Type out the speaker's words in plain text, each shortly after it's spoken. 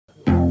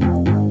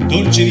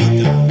dolce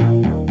vita.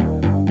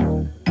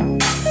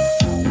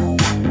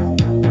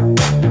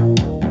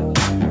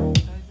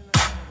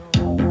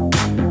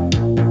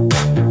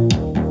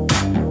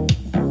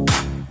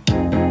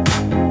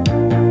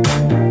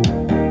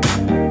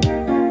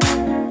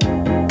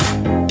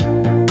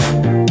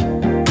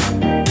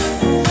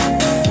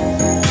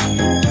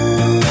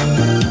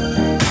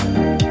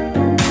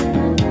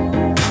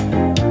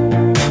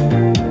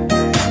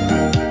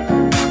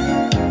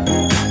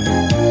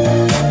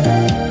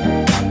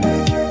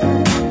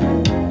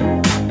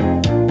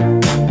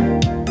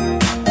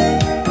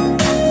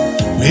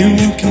 We're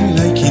walking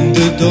like in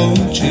the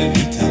dolce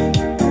vita.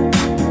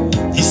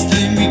 This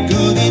time we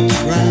got it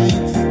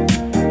right.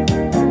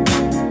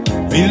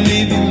 We're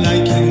living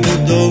like in the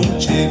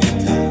dolce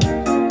vita.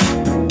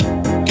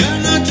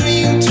 Gonna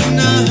drink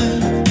tonight.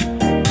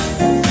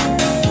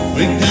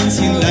 We're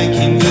dancing like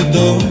in the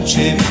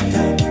dolce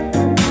vita.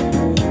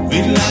 We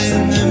lie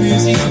on the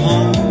music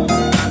on.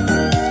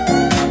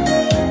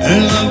 Our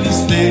love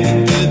is made in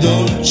the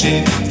dolce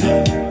vita.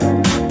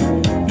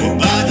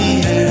 Nobody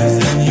else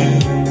than you.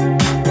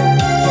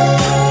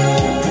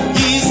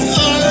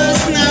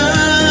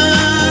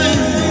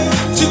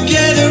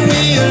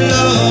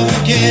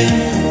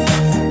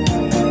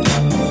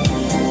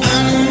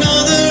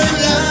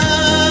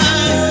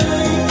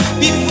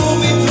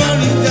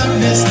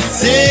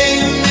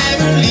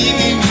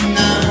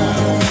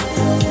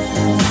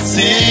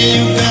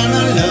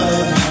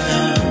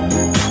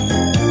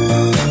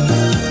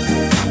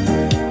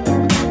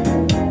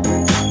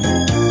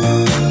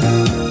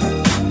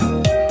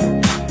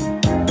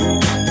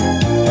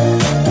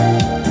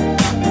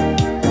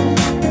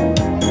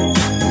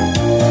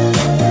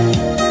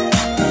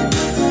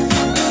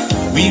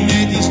 We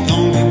made this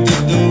song in the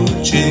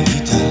dolce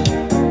vita.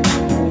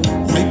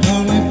 Why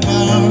are we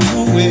far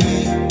away?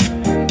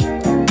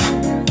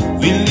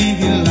 We're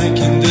living like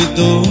in the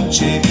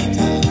dolce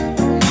vita.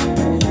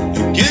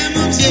 A game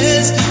of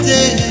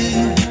yesterday.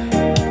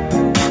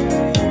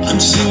 I'm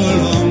so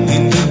alone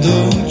in the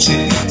dolce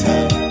vita.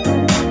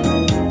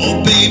 Oh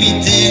baby,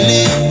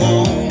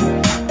 telephone.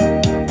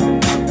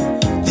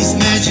 This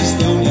magic's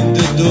done in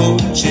the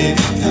dolce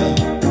vita.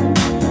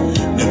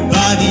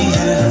 Nobody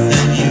else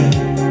than you.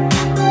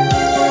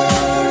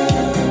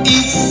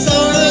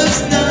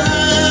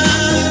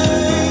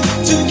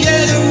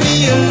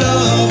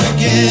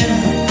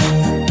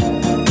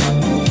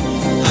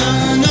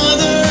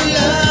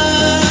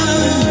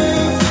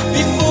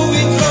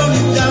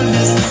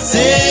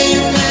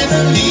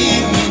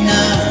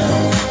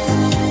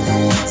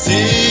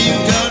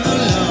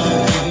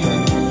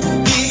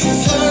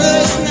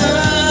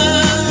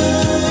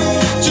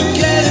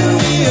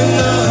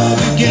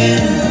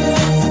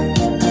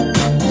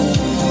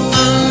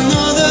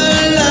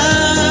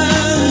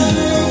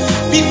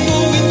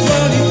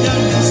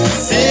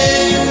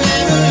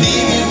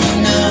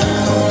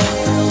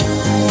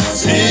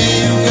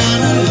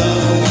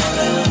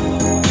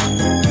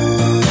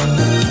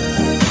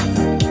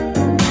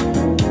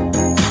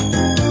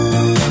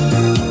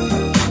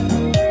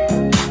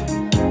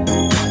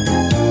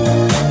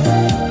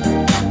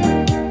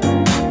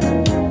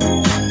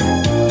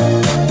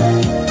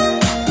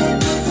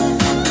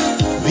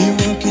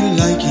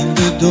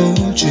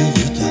 Dolce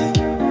vita.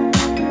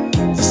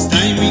 This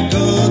time we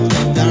got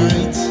it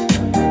right.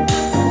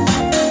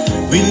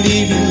 We're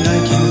living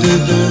like in the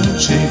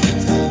dolce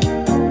vita.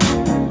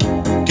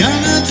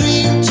 Gonna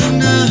drink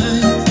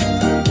tonight.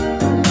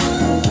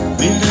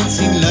 We're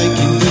dancing like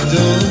in the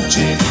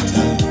dolce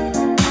vita.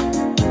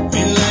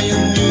 We lie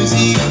on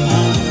music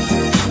on.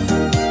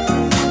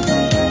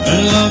 Our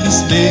love is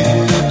made in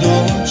the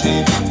dolce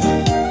vita.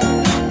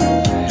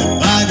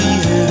 Nobody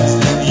else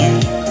than you.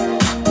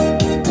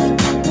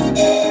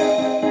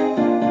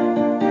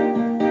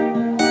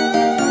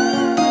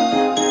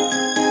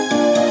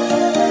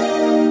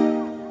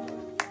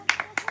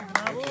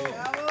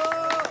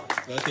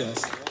 Gracias.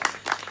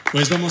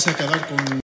 Pues vamos a acabar con